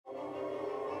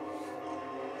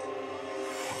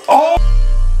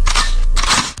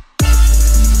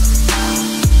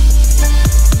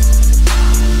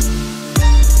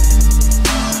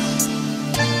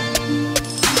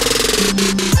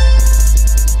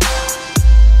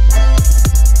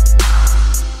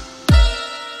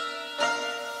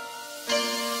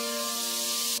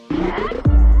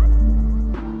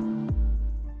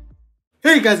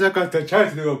Hey guys, welcome to the channel.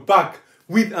 Today we're back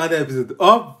with another episode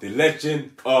of The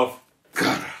Legend of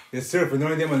Korra. Yes sir, for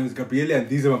knowing them, my name is Gabriele and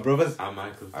these are my brothers. I'm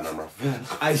Michael. And I'm Raphael.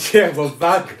 I share we're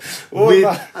back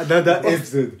with another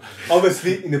episode.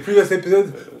 Obviously, in the previous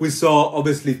episode, we saw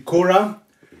obviously Korra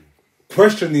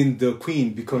questioning the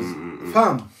queen because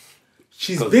fam,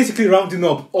 she's basically rounding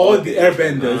up all the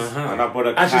airbenders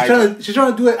and she's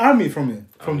trying to do an army from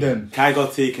them. Kai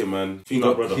got taken, man. He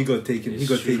got taken.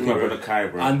 My brother Kai,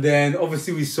 bro. And then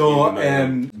obviously we saw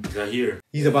Zaheer.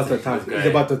 He's about to attack. He's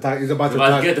about to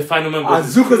to get the final member. And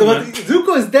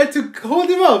Zuko is there to hold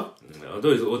him up.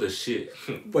 Although he's old as shit.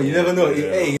 But you never know.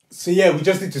 Hey. So yeah, we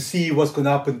just need to see what's gonna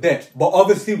happen there. But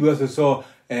obviously we also saw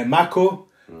Mako,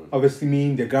 obviously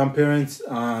meeting their grandparents,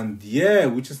 and yeah,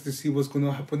 we just need to see what's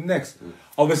gonna happen next.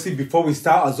 Obviously, before we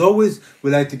start, as always,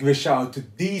 we'd like to give a shout out to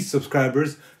these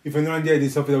subscribers. If you're not on there, this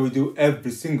is something that we do every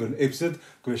single episode.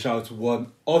 Give a shout out to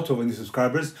one or two of the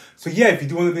subscribers. So yeah, if you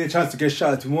do want to get a chance to get a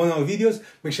shout out to one of our videos,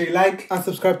 make sure you like and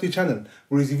subscribe to the channel.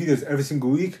 We release videos every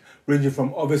single week, ranging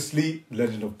from obviously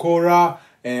Legend of Korra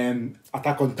and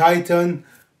Attack on Titan.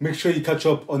 Make sure you catch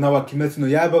up on our Kimetsu no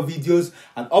Yaiba videos.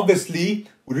 And obviously,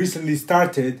 we recently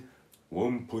started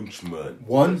One Punch Man.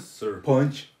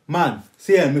 Punch Man.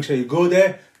 So yeah, make sure you go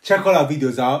there, check all our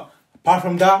videos out. Apart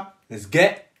from that, let's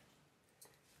get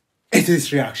into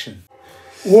this reaction.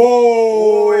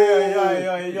 Whoa!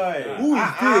 Yeah. Who is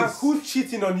this? Who's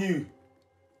cheating on you?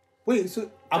 Wait, so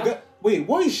wait,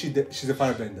 why is she? She's a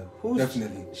firebender.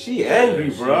 Definitely. She angry,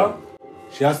 bro.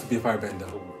 She has to be a firebender.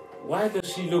 Why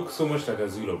does she look so much like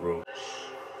Azula, bro?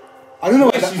 I don't know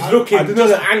why she's looking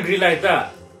just angry like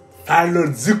that.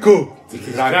 Firelord Zuko.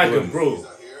 Dragon, bro.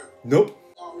 Nope.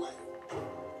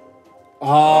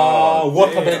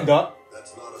 Waterbender.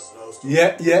 That's not a snowstorm.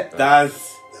 Yeah.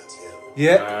 That's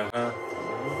Yeah.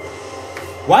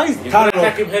 Why is You gonna Taro?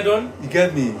 attack him head on? You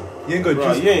get me? You ain't got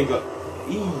bro. juice. You ain't got.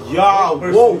 Yeah.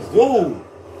 Whoa.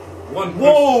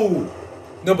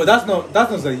 No, but that's not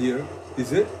Zaheer,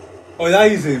 is it? Oh,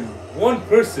 that is him. One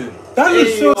person. That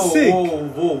is so sick.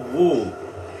 Whoa.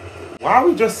 Why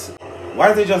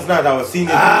is it just now that we're seeing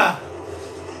it?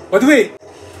 But wait,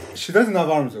 she doesn't have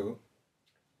arms though.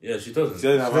 Yeah, she doesn't. She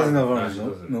doesn't have arms, she no?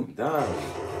 doesn't. No. Damn.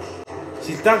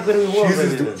 She's that good with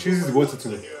water. She uses the water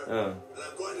too.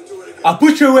 I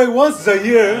put you away once,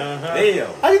 Zaheer. Damn.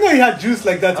 I didn't know he had juice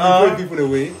like that to be throwing people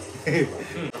away. I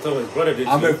thought his brother did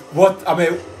I'm too. a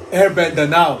airbender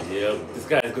now. Yeah, this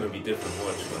guy is gonna be different.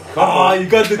 Watch, man. You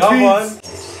got the Come treats.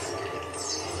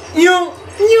 Yo!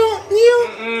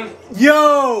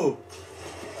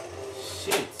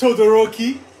 Shit.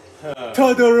 Todoroki.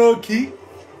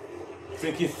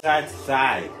 Thinking side to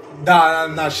side.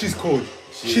 Nah, she's cold.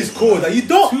 She's cold. You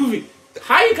don't. 2v.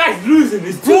 How you guys losing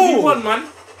this? Bro. 2v1, man.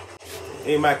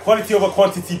 Hey, man, quality over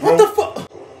quantity, bro. What the fuck?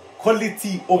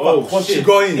 Quality over quantity. She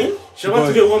going. She wants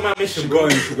to do a one-man mission, bro.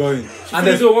 She going. And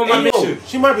there's a one-man mission.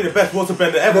 She might be the best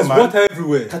waterbender ever, There's man. water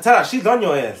everywhere. Katara, she's on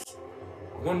your ass.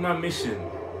 One-man mission.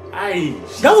 Aye.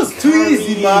 That was too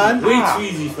easy, man. Way too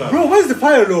easy, fam. Bro, where's the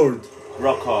Firelord?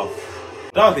 Rock off.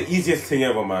 That was the easiest thing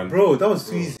ever, man. Bro, that was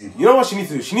too easy. You know what she needs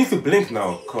to do? She needs to blink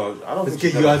now, cause I don't Let's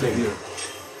think get you out of here.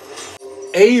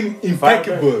 Aim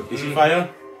impeccable. Is she fire?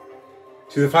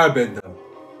 She's a firebender.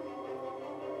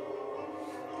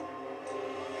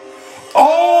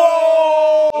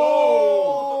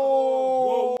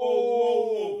 Oh!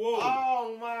 Whoa.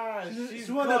 Oh man,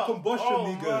 She's one of the combustion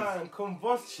niggas. Man.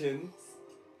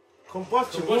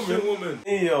 Combustion woman.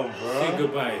 Yo, Say bro.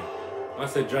 goodbye. I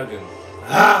said dragon.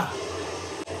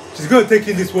 She's gonna take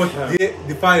in this water,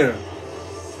 the fire.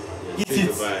 Eat Say it.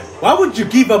 goodbye. Why would you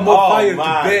give her more fire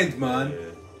man. to bend, man? Yeah,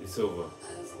 it's over.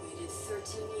 I've waited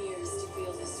 13 years to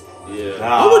feel this warmth. Yeah.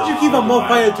 Why would you give her more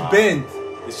fire to bend?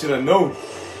 You should have known.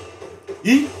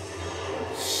 Eat.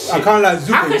 I can't like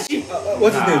Zuko. How can she?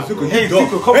 What's his name? Zuko. Hey, You dog.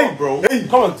 Zuko, come on, bro. Hey.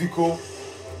 Come on, Zuko.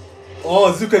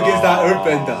 Oh, Zuko against that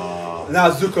earthbender. Nah,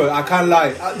 Zuko, I can't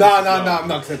lie. Nah, I'm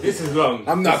not accepting. This is long.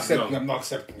 I'm not This is accepting. long. I'm not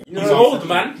accepting. He's old,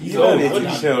 man. He's old. need What to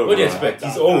do chill, you bro. expect?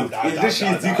 He's old. It's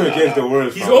literally Zuko against the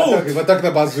world. He's fam. old. We're talking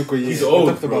about Zuko. Yeah. He's We're old,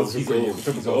 talking bro. about He's Zuko. Yeah. old. We're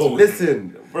talking He's about old. Zuko.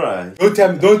 Listen, bro. Don't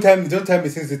tell me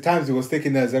since the times he was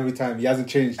taking us every time. He hasn't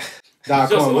changed. Nah, He's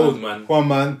just come on, old, man.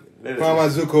 Come on, man. Come on,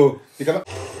 Zuko. You cannot...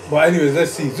 But anyways,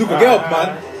 let's see. Zuko, get up,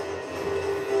 man.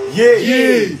 Yeah.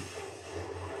 Yay!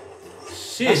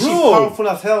 Shit. She's Bro. powerful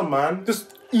as hell, man.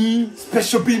 Just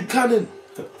Special beam cannon.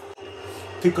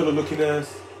 Piccolo looking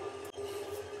ass.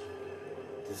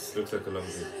 This looks like a long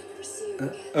day.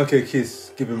 okay,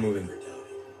 kiss. Keep it moving.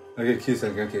 Okay, kiss.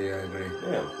 Okay, yeah, I agree.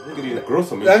 Yeah, look at these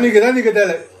gross on me. That nigga that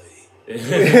like.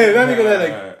 That nigga that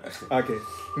like. Okay.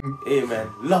 Hey man,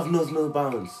 love knows no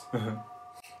bounds.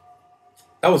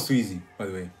 That was too easy, by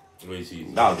the way. Way too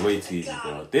easy. That was way too easy,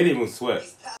 bro. They didn't even sweat.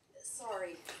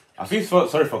 Sorry. I feel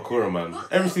sorry for Korra, man.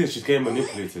 Ever since she's getting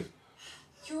manipulated.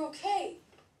 You're okay.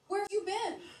 Where have you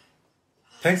been?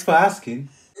 Thanks for asking.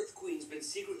 Earth Queen's been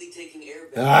secretly taking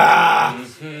airbending. Ah!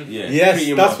 Yeah, Yes,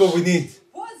 pretty that's much. what we need.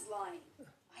 Was lying.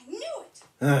 I knew it.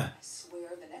 Ah, I swear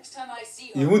the next time I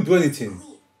see her. you won't do anything.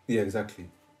 Yeah, exactly.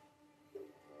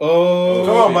 Oh,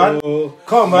 Come on, man.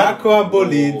 Come on, man. Mako and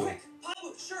Bolin. Quick, pop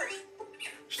up shirt.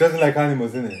 She doesn't like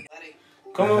animals, innit?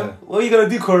 Come on. What are you gonna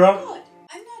do, Korra? Good.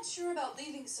 I'm not sure about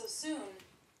leaving so soon.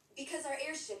 Because our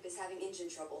airship is having engine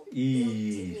trouble. Eee. It'll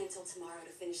take me until tomorrow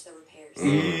to finish the repairs.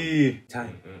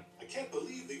 Time. I can't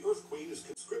believe the Earth Queen is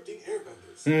conscripting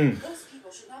airbenders. Those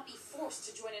people should not be forced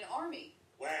to join an army.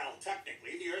 Well,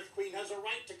 technically, the Earth Queen has a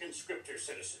right to conscript her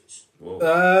citizens.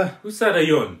 Whoa. Whose side are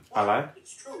you on? I lie.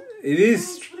 It's true. It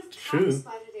is What if true. Tom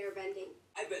spotted airbending?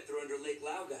 I bet they're under Lake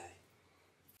Laogai.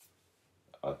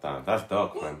 Oh, damn. That's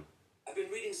dark, man. I've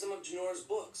been reading some of Janora's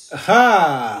books.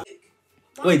 Aha!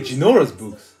 Wait, Janora's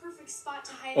books? Perfect spot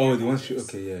to hide Oh, the one airbenders. she.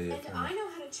 Okay, yeah, yeah. And I know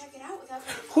how to check it out without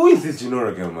having Who is this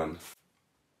Janora girl, man?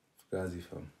 Gazi,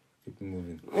 fam. Keep it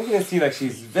moving. Making it seem like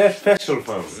she's very special,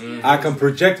 fam. I can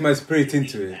project my spirit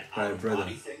into it, my brother.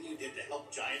 Funny thing you did to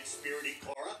help giant spirited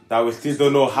Korra? That we still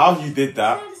don't know how you did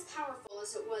that. It's not as powerful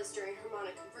as it was during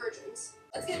harmonic convergence.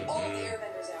 Let's get all the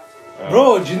airbenders out.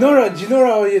 Bro, Janora,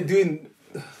 what are you doing?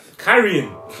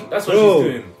 Carrying. That's what Bro.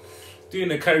 she's doing.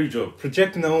 Doing a carry job.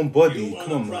 Projecting her own body. You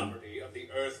Come are on, the man. property of the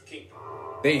Earth Kingdom.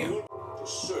 Damn. To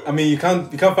serve. I mean, you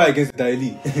can't fight against the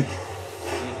elite.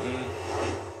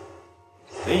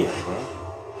 Damn, bro.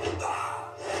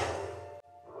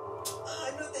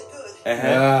 I'm not that good.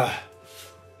 Ah,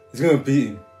 he's gonna beat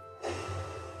him.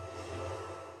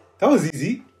 That was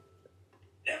easy.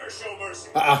 Never show mercy.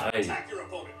 Ah. Attack your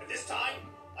opponent, and this time,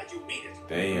 like you mean it.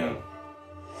 Damn.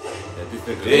 Yeah, this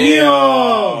nigga.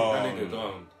 Damn. That nigga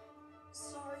gone.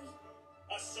 Sorry,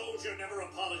 A soldier never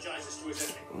apologizes to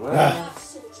his enemy. What? not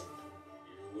soldier.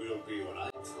 You will be when I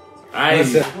I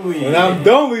said, when I'm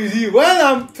done with you, when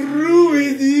I'm through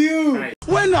with you.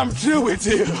 When I'm through with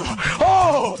you,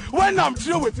 oh, when I'm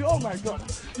through with you, oh my God,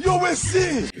 you will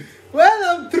see. When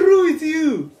I'm through with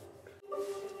you.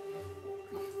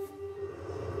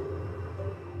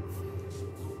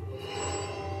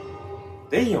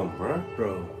 Damn, bro.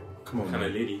 Bro, come on, Kind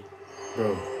of man. lady.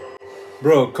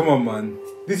 Bro, come on, man.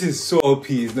 This is so OP,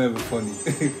 it's not even funny.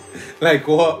 Like,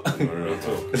 what? Real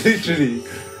talk. Literally.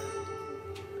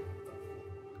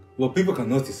 Well, people can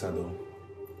notice that, though.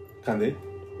 Can they?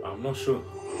 I'm not sure.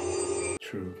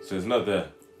 True. So it's not there.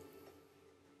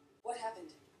 What happened?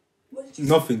 What did you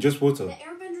Nothing, just water. The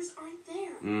airbenders aren't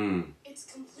there. Mm. It's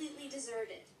completely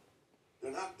deserted.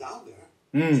 They're not down there.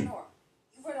 Janora,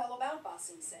 you've read all about Ba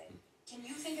Sing Se. Can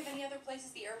you think of any other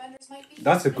places the airbenders might be?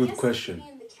 That's a I good guess question.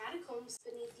 maybe in the catacombs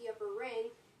beneath the upper ring,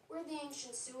 where the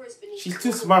ancient sewers beneath. She's the too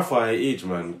water smart for her level, age,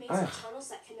 man. amazing tunnels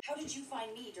that connect. How did you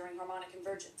find me during harmonic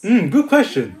convergence? Good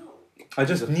question. No. I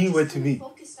just knew where to be.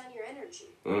 Focused on your energy.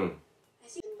 Mm. I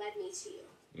think it led me to you.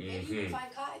 Maybe you can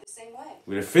find Kai the same way.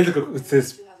 With a physical. It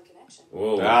says, You have a connection.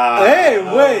 Whoa. Ah. hey,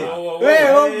 wait. Whoa, whoa, whoa. Wait,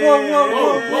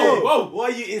 Whoa, whoa.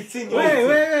 What are you insinuating?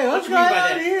 Wait. What's What you mean going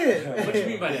by on that? here? What do you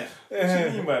mean by that?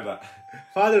 What you mean by that?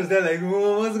 Father's there like,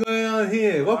 "Whoa, what's going on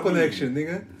here? What I mean- connection,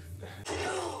 nigga?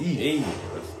 Hey.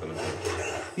 That's gonna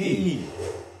hurt. Hey.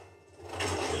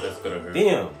 That's gonna hurt.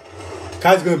 Damn.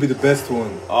 Kai's gonna be the best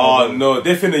one. Oh no,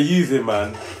 they're finna use it,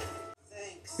 man.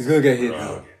 Thanks. He's gonna get hit.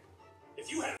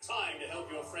 If you have time to help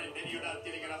your friend, then you're not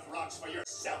getting enough rocks for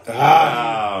yourself.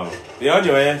 Wow. They're on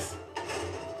your ass.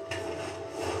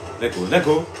 Let go.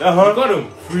 You Uh-huh. got him.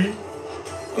 Free.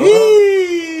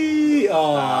 Eee!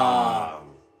 Aww.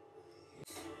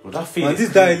 Well, that feet Man, is this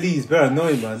guy Lee is very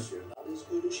annoying, man. You're not as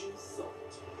good as you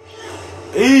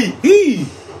thought. Hey. He!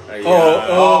 Yeah.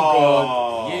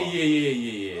 Oh, Yeah.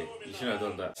 You shouldn't have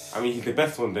done that. I mean, he's the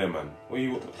best one there, man. What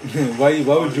you? why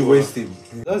would you waste him?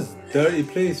 That's dirty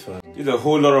place, fam. He's a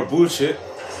whole lot of bullshit.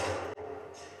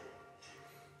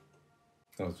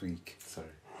 That was weak. Sorry.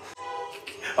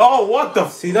 Oh, what the?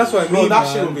 See, that's what I Bro, mean, that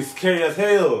man. shit would be scary as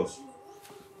hell.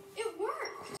 It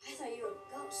worked. I thought you were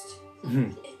a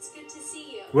ghost. It's good to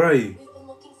see you. Where are you? We've been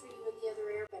looking for you and the other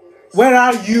airbenders. Where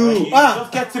are you?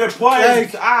 Just get to the point.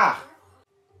 Like-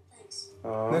 Thanks.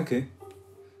 Okay.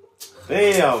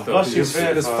 Damn, blush your Just,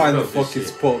 face, just man. find the Stop this fucking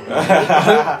shit. spot,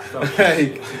 man.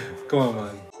 Like, come on, man.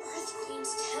 Earth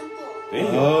Queen's temple. Damn.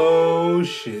 Oh,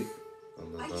 shit.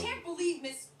 I can't believe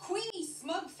Miss Queenie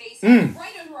Smugface had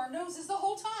right under our noses the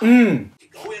whole time.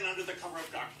 Go in under the cover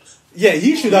of darkness. Yeah,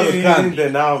 he should have a He's in plan. there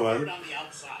now, Turn man. on the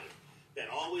outside. Then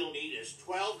all we'll need is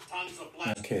 12 tons of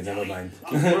Okay, never mind.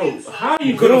 Bro, how are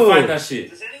you gonna find that shit?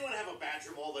 Does anyone have a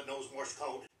badger mole that knows Morse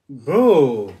code?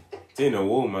 Bro. It's in a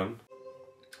wall, man.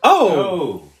 Oh!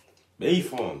 Oh!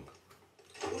 Mayfong.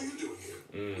 What are you doing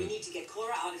here? We need to get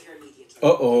Korra out of here immediately.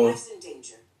 Uh-oh. Life's in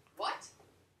danger. What?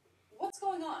 What's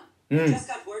going on? Just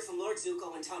got word from Lord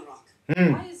Zuko in Tunrock.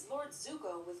 Why is Lord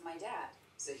Zuko with my dad?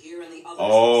 Zaheer and the others.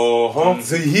 Oh, huh?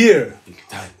 Zaheer.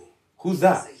 Who's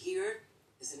that? Zaheer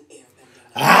is an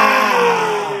airbender.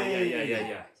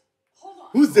 Yeah. Hold on.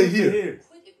 Who's Zaheer? Quit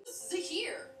it.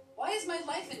 Zaheer. Why is my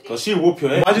life in danger? Cause she whoop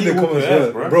your ass. Imagine the comments, yeah.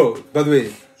 Bro, by the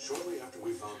way. Shortly after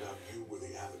we found out you were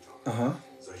the Avatar, Uh-huh.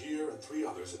 Zaheer and 3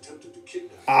 others attempted to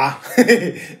kidnap you. Ah.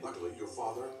 Luckily, your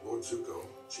father, Lord Zuko,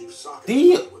 Chief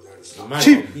Sokka, were there to stop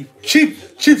you.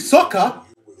 Chief Soccer?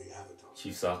 You were the Avatar.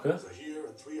 Chief Sokka? Zaheer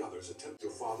and 3 others attempted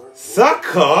your father.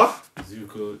 Sucker?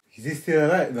 Zuko. Is he still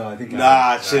alive? No, I think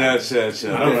Nah, chill. That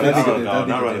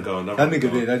nigga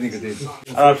did.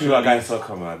 I don't feel like I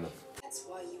sucker, man. That's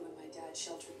why you and my dad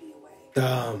sheltered me away.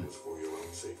 Damn. For your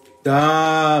own safety.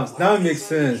 Damn. Now it makes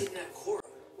sense. Kidnap Korra.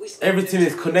 We spent Everything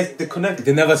is their connected.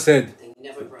 They never said. They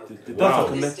never broke. The dots Wow. are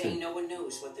To this day, connected. no one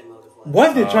knows what their motive was. Why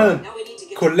are they trying Now we need to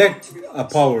get collect you back to our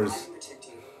Republic powers? so I can protect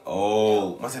you.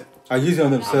 Oh, what's it? to use it on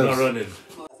I'm not themselves? running.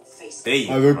 Face They.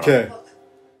 I don't care. Look,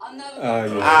 I'm not Ah,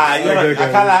 you're not, I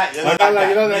can't lie. You're not that guy.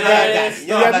 You're not that guy.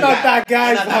 You're not that guy,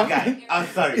 You're not that fam. guy. I'm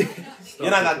sorry.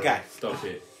 You're not that guy. Stop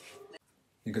it.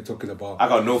 Nigga talking about. I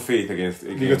got no faith against.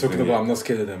 Nigga talking about. I'm not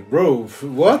scared of them, bro.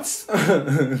 What?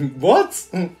 What?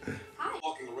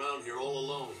 Walking around here all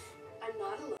alone. I'm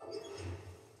not alone.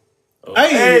 Oh,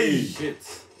 Hey! shit.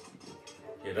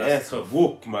 Yeah, Yes, that's tough.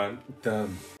 whoop, man.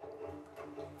 Damn.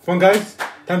 Come on, guys.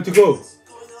 Time to go. What's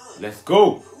going on? Let's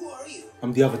go. Who are you?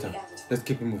 I'm the Avatar. Let's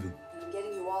keep it moving. I'm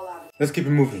getting you all out of Let's keep it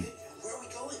moving. Where are we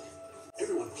going?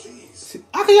 Everyone, please.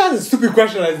 How can you ask a stupid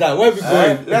question like that? Where are we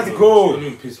going? Let's Don't go.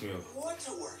 even piss me off. What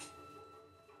to work?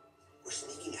 We're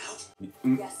sneaking out.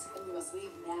 Yes, and you must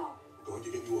leave now. We're going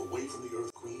to get you away from the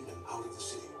Earth Queen and out of the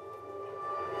city.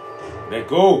 Let's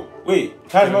go. Wait,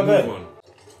 Kai's not Move there. on.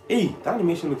 Hey, the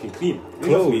animation looking clean. It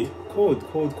must be. Code.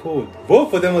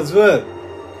 Both of them as well.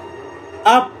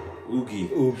 Up. Oogie.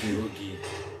 Oogie.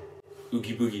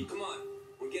 Oogie boogie. Come on,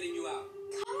 we're getting you out.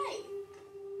 Hi.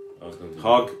 I was gonna do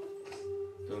Hug. that.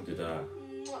 Don't do that.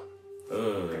 Mwah.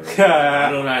 I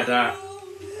don't like that.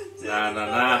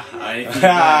 Nah. I ain't doing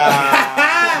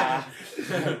that.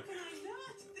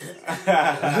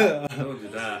 Don't do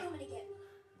that. I'm gonna get.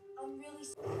 I'm really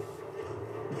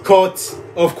sorry. Caught.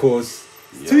 Of course.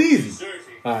 It's too easy. Deserting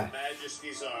Aye.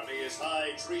 Majesty's army is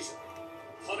high treason,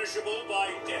 punishable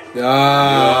by death.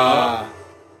 Ah.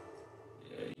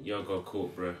 Y'all got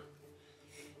caught, bro.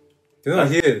 They're not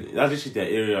here. That's actually their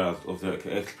area of their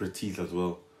expertise as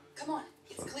well. Come on,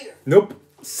 it's clear. Nope.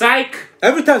 Psych!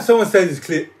 Every time someone says it's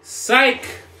clear. Psych!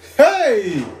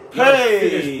 Hey!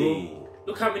 Finished, bro.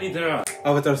 Look how many there are.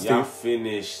 Avatar Yeah, state.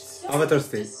 finished. Avatar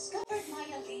state. Discovered my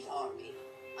elite army.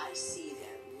 I see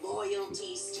their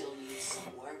loyalty still needs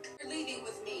some work. You're leaving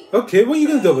with me. Okay, what are you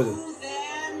gonna do about it? No,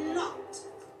 they're not.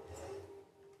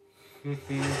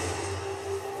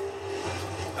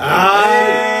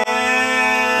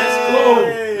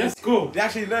 Let's go. They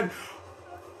actually learned.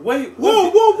 Wait, Whoa!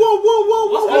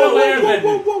 What's going on with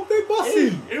Airbending? Whoa! They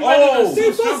busting. Everybody they got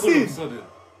so strong all of a busting. sudden.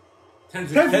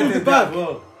 Tens Tens and from the back.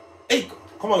 Well. Hey,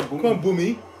 come on, boom. Come on,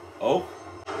 Boomy. Oh.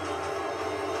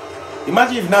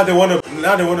 Imagine if now they wanna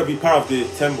be part of the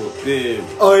temple. The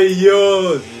Oh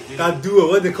yo, that duo.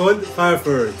 What they called?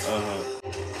 Firelord.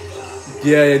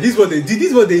 Yeah. This is what they do. This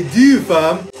is what they do,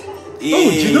 fam.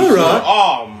 Jinora?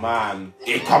 Oh man.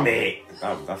 Hey, come here.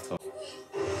 That's tough.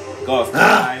 Go,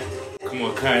 Kai. Come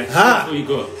on, Kai. Ha. What you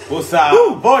got? What's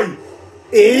up, boy?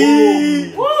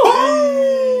 Hey!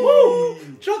 Woo!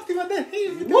 Dropped him on the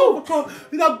head with the uppercut.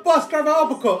 With that bus driver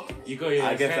uppercut. You got your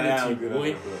I ass guess I handed am to good you, boy.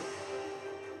 at that.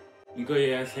 You got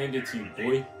your ass handed to you,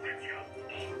 boy.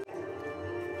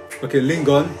 Okay,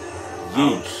 Lingon.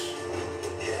 Yeesh.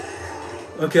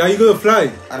 Okay, how you gonna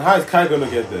fly? And how is Kai gonna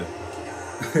get there?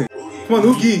 Come on,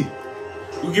 Oogie.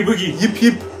 Oogie boogie. Yip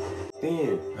yip.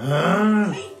 Damn.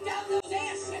 Ah. Take down those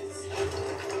assets.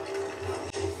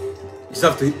 Just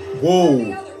have to. The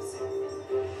Whoa. others.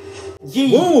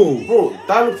 Yee. Whoa. Bro,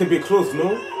 that looked a bit close,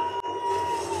 no?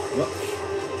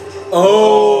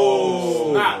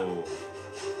 Oh. Snap.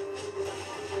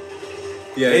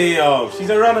 Yeah. Hey, she's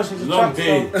a runner. She's a Long track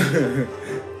day. star.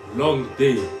 Long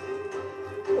day.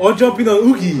 Or jumping on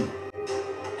Oogie.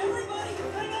 Everybody,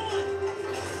 hang on.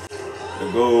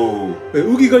 Let's go. Wait,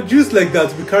 Oogie got juice like that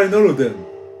to be carrying all of them.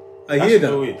 I hear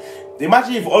That's no that. way.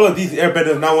 Imagine if all of these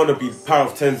airbenders now want to be part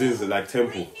of Tenzin's like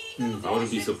temple. I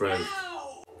wouldn't be surprised.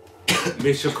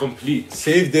 Mission complete.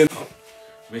 Save them.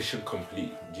 Mission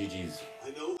complete. GG's. I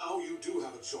know now you do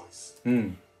have a choice.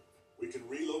 We can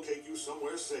relocate you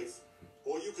somewhere safe,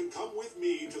 or you can come with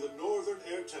me to the Northern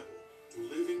Air Temple to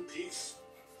live in peace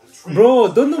and train.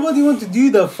 Bro, don't nobody want to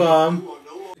do that, fam. You are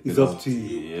no longer It's up to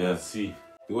you. Yeah, see.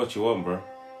 Do what you want, bro.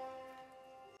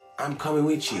 I'm coming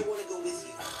with I you. want to go with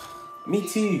you. Me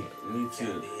too. Me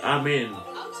too. I mean,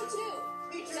 I'll go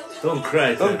too. Me too. don't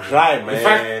cry. Don't cry, man. In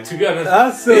fact, to be honest,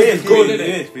 That's so It's goal, cute.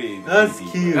 innit? That's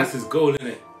cute. that's his goal,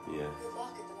 innit? Yeah. Good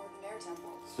luck at the Northern Air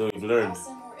Temple. So you've learned. I'll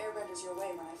send more airbenders your way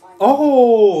when I find them.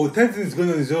 Oh, Tenzin is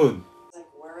going on his own. Like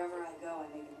wherever I go,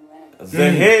 I make a new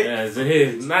enemy. Zaheer. Yeah,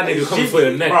 Zaheer. That nigga coming for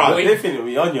your neck, Bro, boy.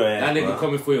 definitely on your head. That nigga bro.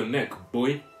 coming for your neck,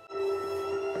 boy.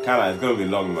 Kinda, it's gonna be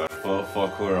long, man, for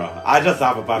Korra. I just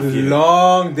have a bad feeling.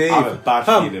 Long day. I have a bad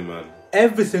Fam, feeling, man.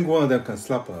 every single one of them can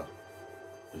slap her.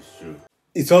 It's true.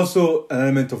 It's also an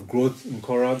element of growth in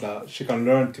Korra that she can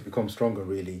learn to become stronger,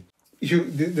 really.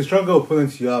 The stronger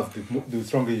opponents you have, the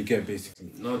stronger you get, basically.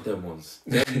 Not them ones.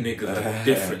 Them niggas are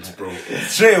different, bro.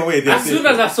 Straight away, As soon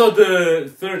as I saw the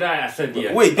third eye, I said,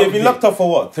 yeah. Wait, they've been okay. locked up for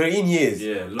what? 13 years?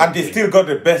 Yeah, And long they way. still got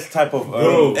the best type of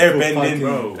Bro, airbending,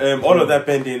 bro. all of that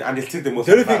bending, and they're still the most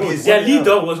The only thing advanced. is- Their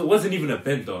leader wasn't even a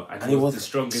bender, and he he was was the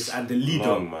strongest and the leader.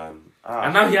 long, man.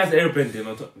 And now he has airbending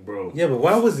on top, bro. Yeah, but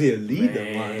why was he a leader,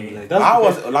 Man. man? Like, that's I the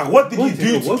was question. like, what did What he did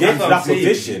do he- to what- get That's to what that I'm saying.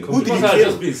 position? Who did he Because I've kill?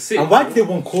 just been sick. And why did they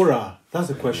want Korra? That's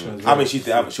the question as well. I mean, she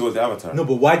was the Avatar. No,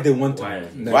 but why they want to?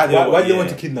 Why? Like, why they want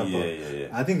to kidnap yeah, her? yeah.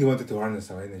 I think they wanted to harness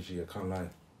her energy. I can't lie.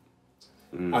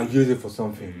 And use it for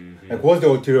something. Like, what's the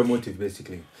ulterior motive,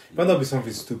 basically? It might not be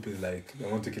something stupid, like they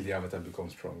want to kill the Avatar and become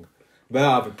strong. But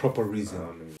I have a proper reason.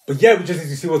 But yeah, we just need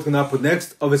to see what's gonna happen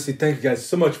next. Obviously, thank you guys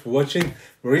so much for watching.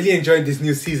 We're really enjoying this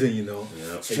new season, you know.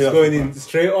 Yeah. It's Straight up, going man. in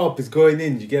straight up. It's going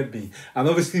in. You get me. And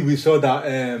obviously, we saw that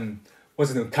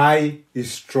what's his name? Kai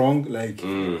is strong. Like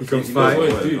he can He knows fight. what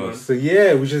he's doing, man. So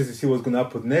yeah, we just need to see what's gonna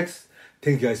happen next.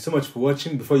 Thank you guys so much for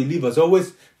watching. Before you leave, as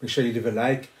always, make sure you leave a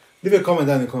like, leave a comment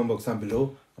down in the comment box down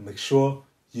below, and make sure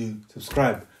you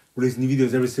subscribe. We release new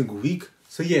videos every single week.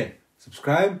 So yeah,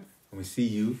 subscribe, and we'll see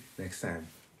you next time.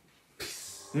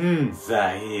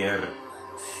 Zaheer.